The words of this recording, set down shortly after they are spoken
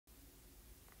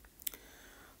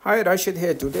Hi, Rashid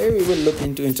here. Today we will look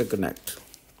into interconnect.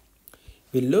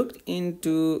 We looked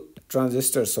into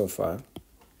transistors so far.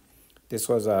 This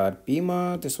was our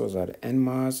PMOS, this was our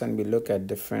NMOS, and we look at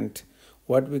different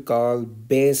what we call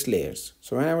base layers.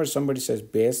 So whenever somebody says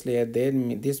base layer,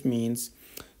 this means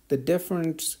the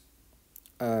different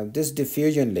this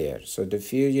diffusion layer. So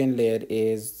diffusion layer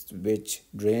is which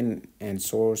drain and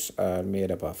source are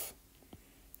made up of.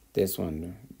 This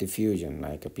one diffusion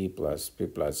like a p plus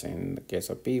in the case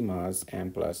of PMOS,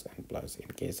 n plus in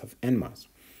case of NMOS.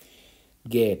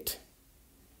 Gate,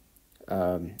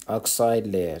 oxide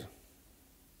layer.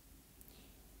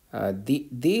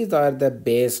 These are the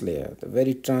base layer, the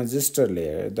very transistor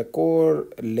layer, the core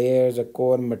layers, the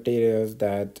core materials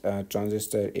that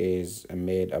transistor is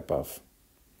made up of.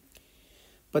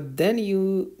 But then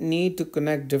you need to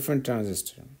connect different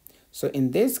transistors. So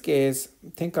in this case,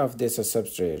 think of this as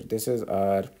substrate. This is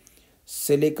our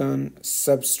silicon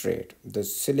substrate, the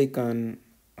silicon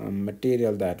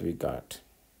material that we got,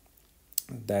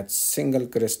 that single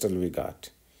crystal we got.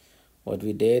 What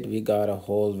we did, we got a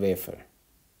whole wafer.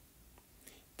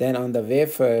 Then on the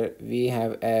wafer, we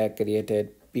have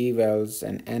created P wells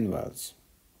and N wells.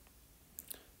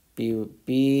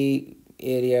 P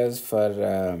areas for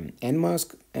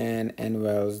NMOS and N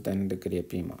wells, then to create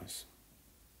PMOS.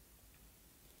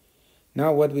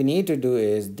 Now what we need to do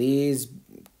is these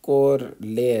core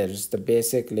layers, the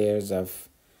basic layers of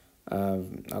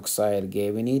oxide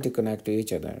gate, we need to connect to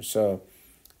each other. So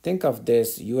think of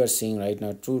this, you are seeing right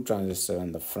now two transistors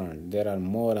on the front. There are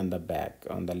more on the back,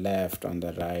 on the left, on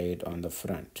the right, on the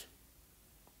front.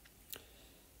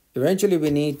 Eventually we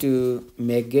need to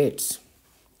make gates.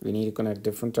 We need to connect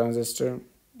different transistors.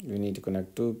 We need to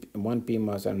connect one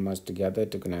PMOS and NMOS together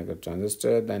to connect a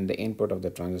transistor. Then the input of the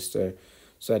transistor,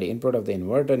 the input of the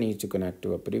inverter needs to connect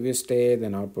to a previous stage,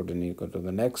 then output needs to go to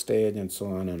the next stage, and so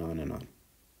on and on and on.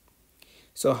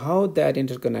 So how that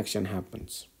interconnection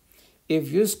happens?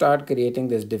 If you start creating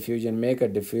this diffusion, make a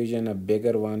diffusion, a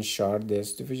bigger one, short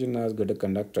this. Diffusion is not as good a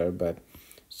conductor, but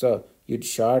so you'd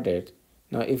short it.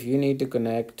 Now if you need to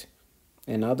connect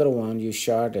another one, you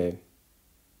short it.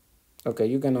 Okay,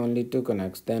 you can only two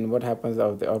connects. Then what happens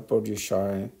of the output you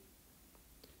short it?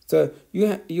 So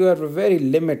you are very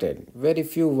limited. Very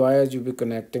few wires you'll be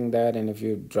connecting that, and if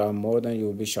you draw more than you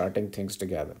will be shorting things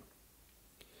together.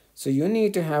 So you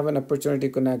need to have an opportunity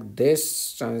to connect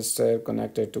this transistor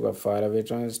connected to a faraway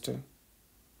transistor,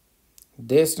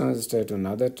 this transistor to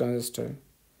another transistor.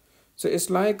 So it's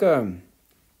like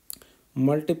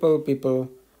multiple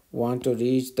people want to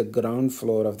reach the ground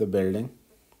floor of the building.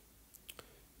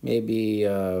 Maybe,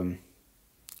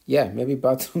 maybe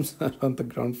bathrooms are on the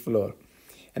ground floor.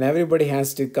 And everybody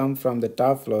has to come from the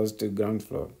top floors to ground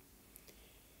floor.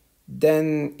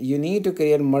 Then you need to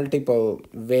create multiple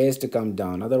ways to come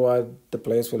down. Otherwise, the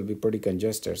place will be pretty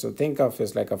congested. So think of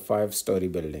it like a 5-story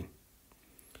building.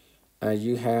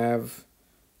 You have,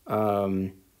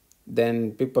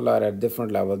 then people are at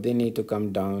different level. They need to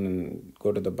come down and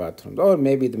go to the bathroom. Or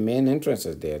maybe the main entrance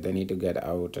is there. They need to get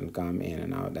out and come in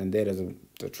and out. And there is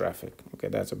the traffic. Okay,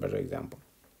 that's a better example.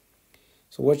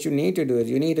 So what you need to do is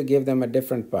you need to give them a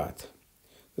different path.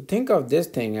 So think of this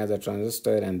thing as a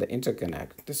transistor and the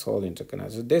interconnect, this whole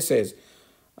interconnect. So this is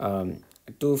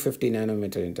 250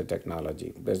 nanometer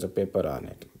intertechnology. There's a paper on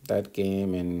it that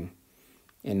came in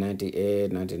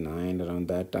 98, 99, around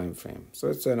that time frame. So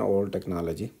it's an old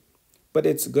technology, but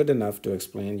it's good enough to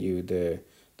explain you the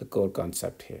core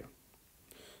concept here.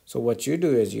 So what you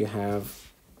do is you have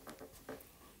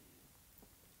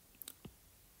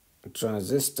a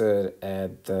transistor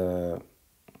at the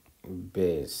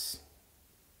base.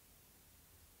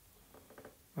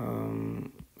 I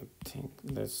think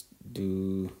let's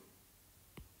do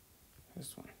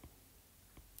this one.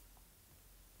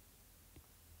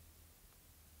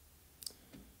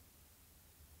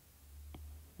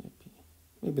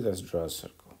 Maybe let's draw a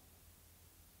circle.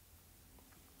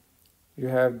 You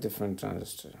have different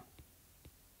transistors.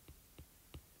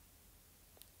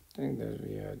 I think that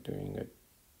we are doing a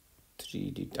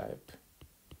 3D type.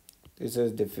 This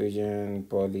is diffusion,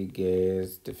 poly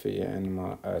gas, diffusion,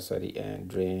 and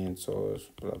drain, source,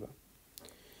 blah blah.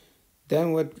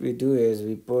 Then what we do is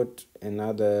we put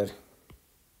another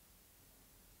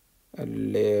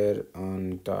layer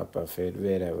on top of it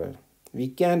wherever. We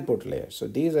can put layers. So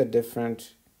these are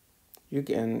different. You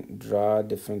can draw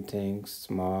different things,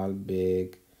 small,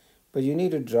 big, but you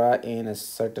need to draw in a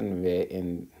certain way.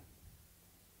 In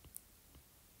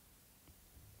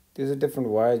these are different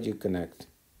wires you connect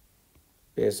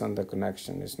based on the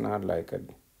connection. It's not like a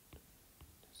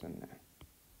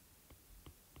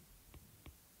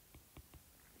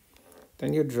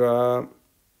then you draw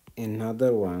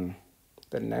another one,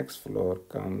 the next floor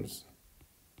comes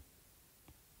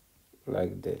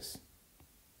like this.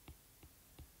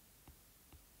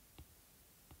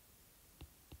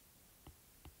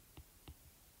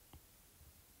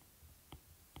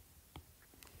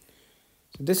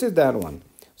 So this is that one.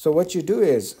 So what you do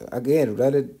is, again,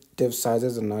 relative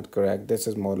sizes are not correct. This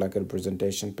is more like a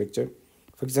representation picture.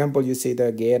 For example, you see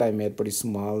the gate I made pretty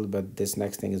small, but this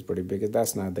next thing is pretty big.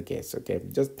 That's not the case, okay?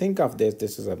 Just think of this.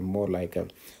 This is a more like a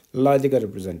logical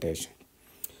representation.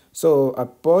 So a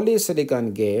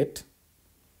polysilicon gate,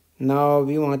 now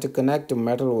we want to connect to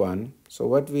metal one. So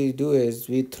what we do is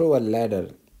we throw a ladder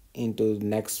into the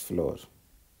next floor.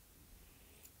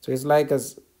 So it's like a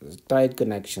tight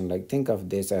connection. Like think of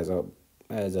this as a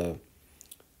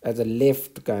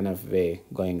lift kind of way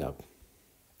going up,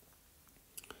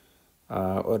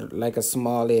 or like a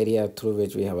small area through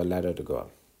which we have a ladder to go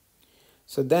up.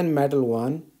 So then metal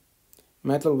one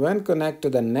connect to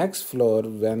the next floor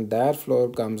when that floor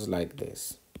comes like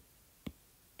this.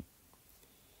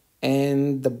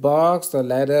 And the box, the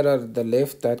ladder or the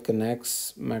lift that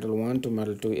connects metal 1 to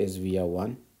metal 2 is via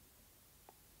 1.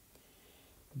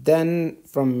 Then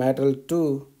from metal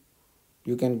 2,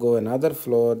 you can go another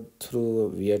floor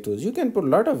through via 2. You can put a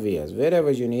lot of vias wherever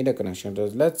you need a connection.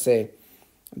 Let's say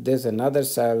there's another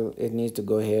cell, it needs to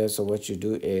go here. So what you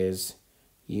do is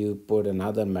you put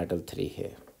another metal 3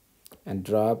 here and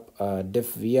drop a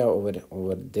diff via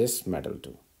over this metal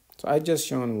 2. So I just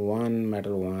shown one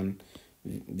metal 1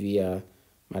 via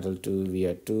metal 2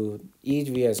 via 2. Each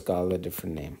via is called a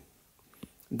different name.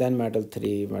 Then metal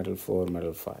 3, metal 4,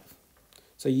 metal 5.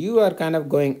 So you are kind of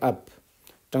going up.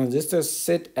 Transistors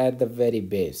sit at the very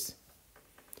base,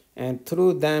 and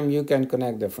through them you can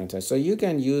connect different sides. So you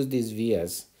can use these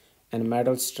vias and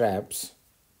metal straps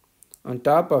on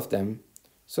top of them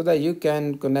so that you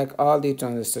can connect all the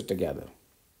transistors together.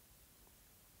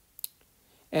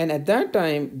 And at that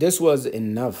time, this was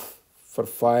enough for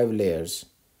 5 layers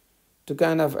to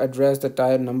kind of address the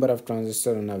type number of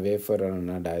transistors on a wafer or on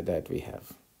a die that we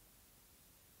have.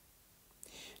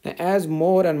 Now, as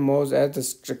more and more, as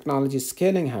this technology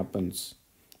scaling happens,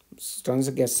 transistors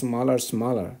get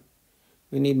smaller,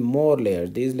 we need more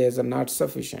layers. These layers are not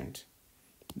sufficient.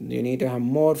 You need to have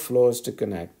more floors to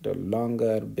connect, a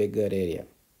longer, bigger area.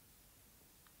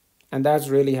 And that's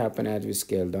really happened as we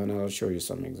scale down. I'll show you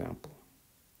some example.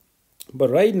 But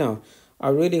right now, I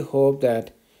really hope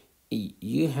that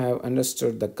you have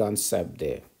understood the concept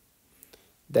there.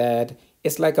 That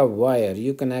it's like a wire.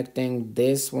 You connecting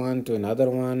this one to another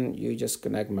one. You just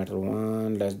connect metal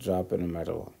 1. Let's drop in a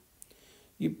metal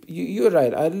 1. You're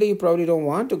right. Early, you probably don't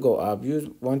want to go up.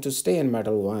 You want to stay in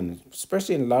metal 1.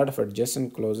 Especially in a lot of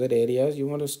adjacent closer areas, you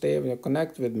want to stay,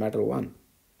 connect with metal 1.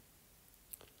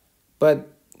 But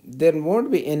there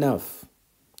won't be enough.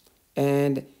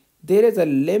 And there is a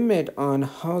limit on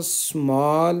how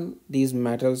small these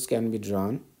metals can be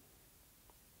drawn,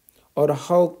 or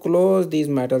how close these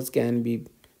metals can be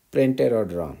printed or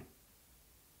drawn.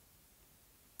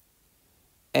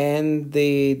 And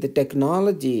the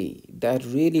technology that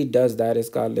really does that is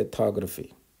called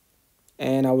lithography.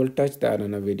 And I will touch that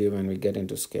in a video when we get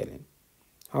into scaling.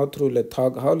 How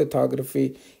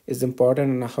lithography is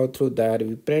important, and how through that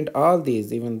we print all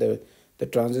these, even the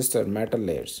transistor metal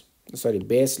layers,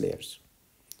 base layers.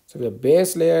 So we have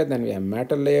base layer, then we have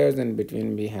metal layers, and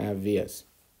between we have vias.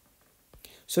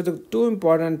 So the two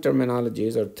important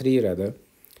terminologies, or three rather,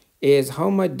 is how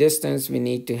much distance we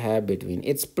need to have between.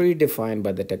 It's predefined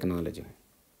by the technology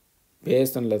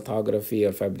based on lithography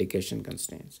or fabrication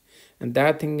constraints. And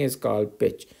that thing is called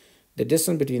pitch. The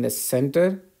distance between the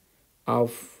center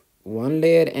of one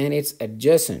layer and its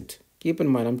adjacent. Keep in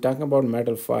mind, I'm talking about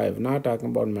metal 5, not talking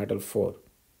about metal 4.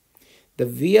 The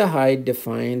via height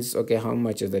defines, how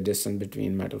much is the distance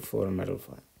between metal 4 and metal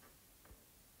 5.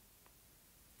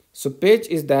 So pitch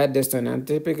is that distance, and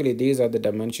typically these are the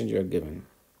dimensions you're given.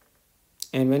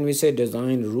 And when we say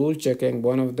design rule checking,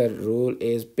 one of the rule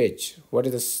is pitch. What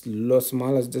is the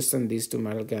smallest distance these two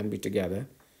metals can be together?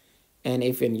 And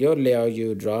if in your layout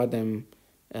you draw them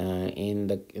in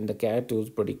the CAD tools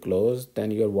pretty close,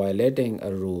 then you're violating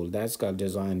a rule. That's called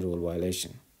design rule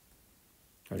violation,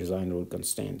 or design rule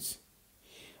constraints.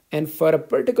 And for a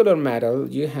particular metal,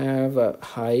 you have a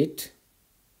height,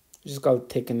 which is called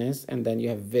thickness, and then you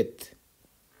have width.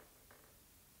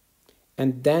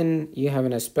 And then you have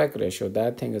an aspect ratio.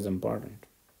 That thing is important.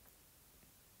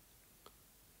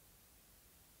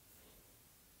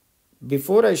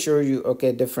 Before I show you,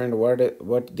 different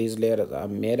what these layers are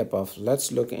made up of,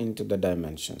 let's look into the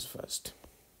dimensions first.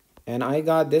 And I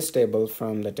got this table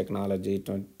from the technology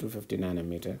 250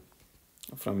 nanometer.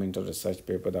 from Inter research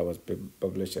paper that was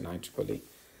published in IEEE.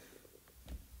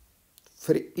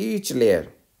 For each layer,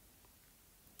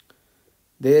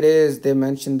 they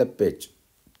mention the pitch,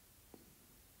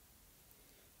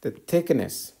 the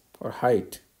thickness or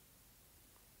height,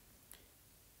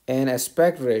 and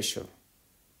aspect ratio,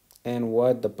 and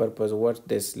what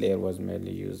this layer was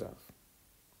mainly used of.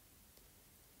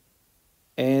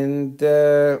 And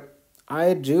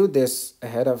I drew this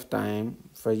ahead of time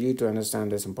for you to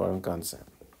understand this important concept.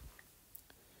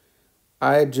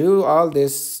 I drew all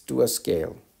this to a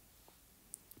scale.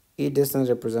 Each distance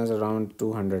represents around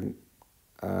 200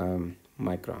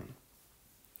 micron.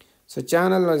 So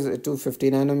channel was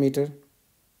 250 nanometer.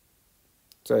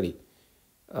 Sorry,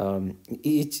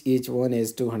 each one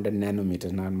is 200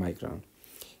 nanometer, not micron.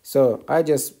 So I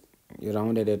just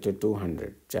rounded it to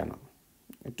 200 channel.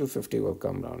 250 will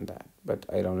come around that, but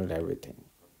I rounded everything.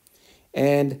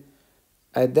 And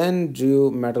I then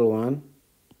drew metal 1,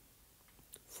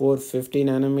 450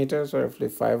 nanometers, or roughly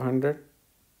 500.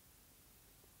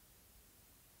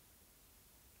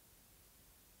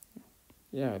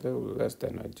 Yeah, a little less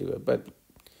than I drew it, but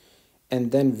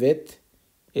and then width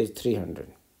is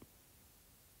 300.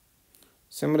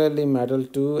 Similarly, metal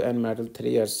 2 and metal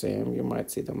 3 are same. You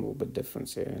might see them a little bit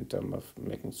difference here in terms of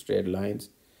making straight lines.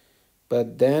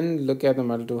 But then look at the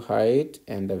metal 2 height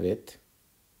and the width.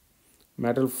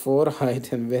 Metal 4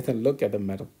 height and width, and look at the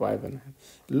metal 5 and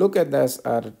look at this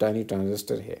our tiny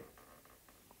transistor here.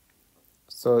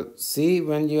 So see,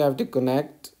 when you have to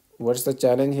connect, what's the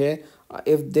challenge here?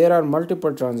 If there are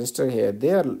multiple transistors here,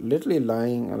 they are literally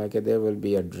lying like there will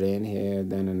be a drain here,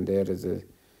 then and there is a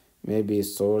maybe a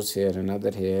source here,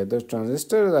 another here. Those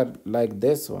transistors are like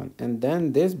this one, and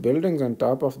then these buildings on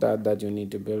top of that you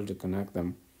need to build to connect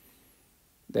them.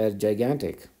 They're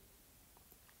gigantic.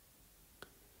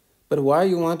 But why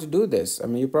you want to do this? I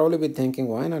mean, you probably be thinking,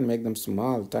 why not make them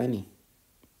small, tiny?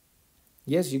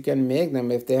 Yes, you can make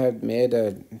them. If they have made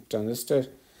a transistor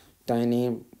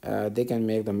tiny, they can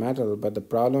make the metal, but the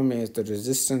problem is the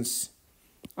resistance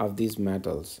of these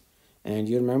metals. And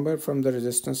you remember from the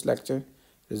resistance lecture,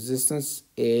 resistance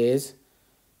is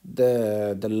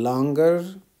the longer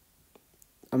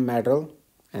a metal,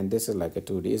 and this is like a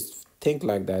 2D. Think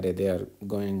like that, they are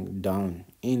going down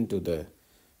into the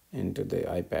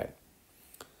iPad.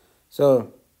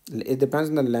 So it depends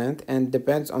on the length and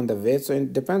depends on the weight, so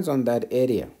it depends on that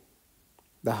area.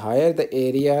 The higher the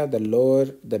area, the lower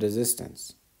the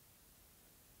resistance.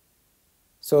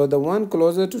 So the one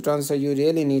closer to transistor, you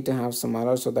really need to have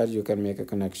smaller so that you can make a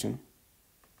connection.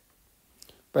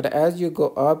 But as you go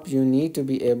up, you need to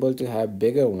be able to have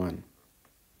bigger one,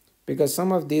 because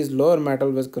some of these lower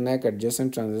metal will connect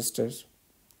adjacent transistors,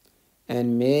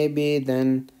 and maybe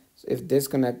then if this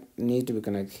need to be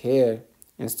connected here,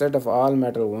 instead of all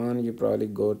metal 1, you probably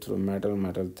go through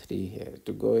metal 3 here.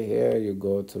 To go here, you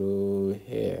go through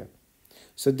here.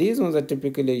 So these ones are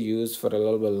typically used for a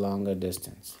little bit longer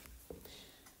distance.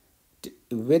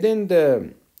 Within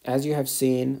the, as you have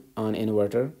seen on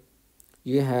inverter,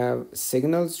 you have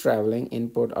signals traveling,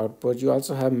 input, output. You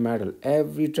also have metal.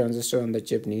 Every transistor on the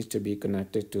chip needs to be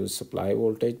connected to supply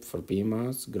voltage for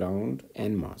PMOS, ground,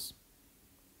 and MOS.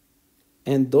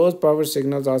 And those power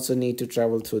signals also need to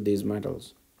travel through these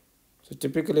metals. So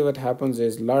typically what happens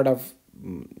is a lot of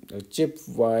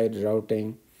chip-wide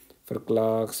routing for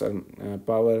clocks and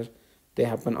power, they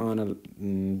happen on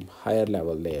a higher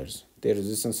level layers. Their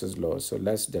resistance is low, so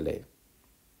less delay.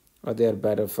 Or they are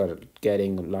better for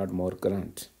carrying a lot more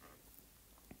current.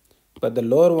 But the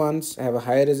lower ones have a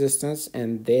high resistance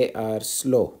and they are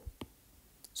slow.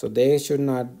 So they should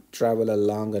not travel a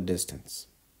longer distance.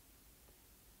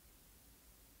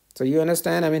 So you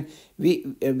understand, I mean, we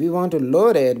want to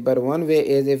lower it, but one way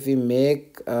is if we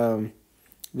make,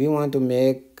 we want to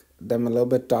make them a little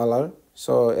bit taller.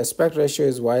 So aspect ratio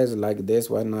is why is like this,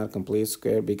 why not complete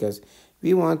square? Because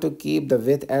we want to keep the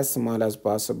width as small as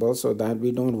possible so that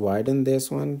we don't widen this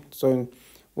one. So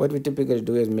what we typically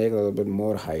do is make a little bit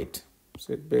more height.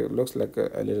 So it looks like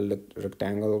a little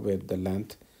rectangle with the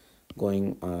length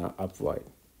going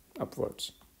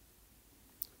upwards.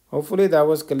 Hopefully that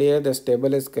was clear. The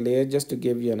table is clear, just to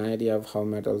give you an idea of how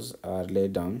metals are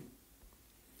laid down.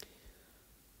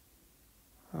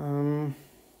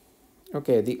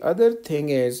 Okay, the other thing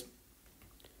is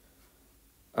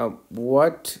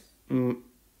what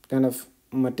kind of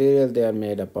material they are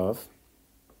made up of.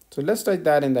 So let's touch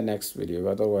that in the next video,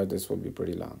 otherwise this will be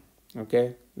pretty long.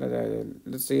 Okay,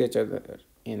 let's see each other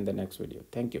in the next video.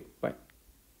 Thank you. Bye.